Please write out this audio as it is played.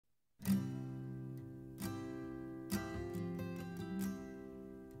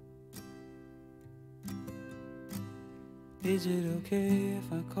Is it okay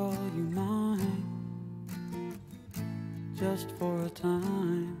if I call you mine, just for a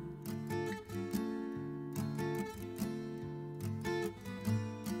time?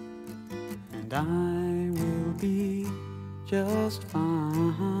 And I will be just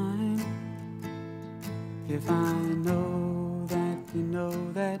fine if I know that you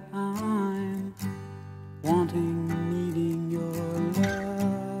know that I'm wanting, needing your love.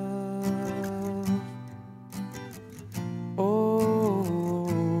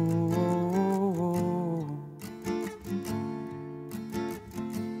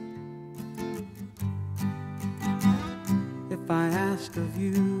 If I ask of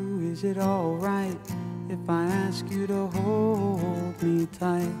you, is it alright if I ask you to hold me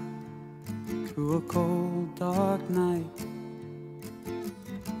tight through a cold, dark night?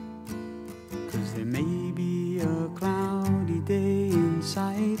 'Cause there may be a cloudy day in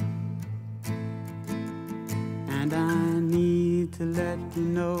sight, and I need to let you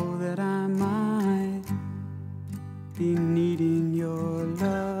know that I might be needing your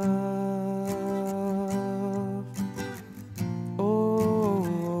love.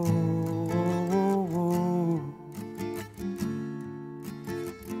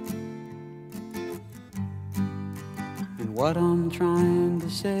 What I'm trying to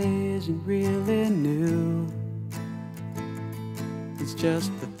say isn't really new. It's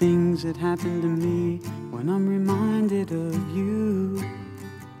just the things that happen to me when I'm reminded of you.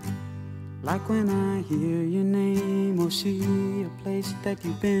 Like when I hear your name, or see a place that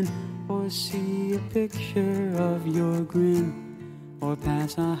you've been, or see a picture of your grin, or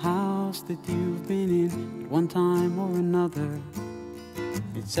pass a house that you've been in at one time or another.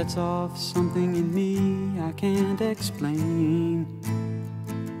 It sets off something in me I can't explain,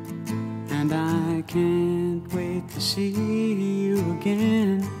 and I can't wait to see you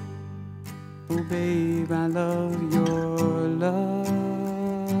again. Oh babe, I love your love.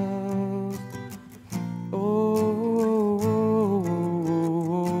 Oh,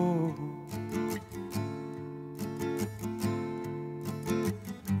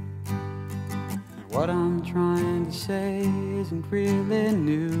 and what I'm trying to say isn't really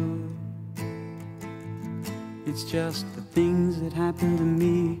new. It's just the things that happen to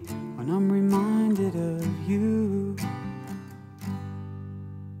me when I'm reminded of you.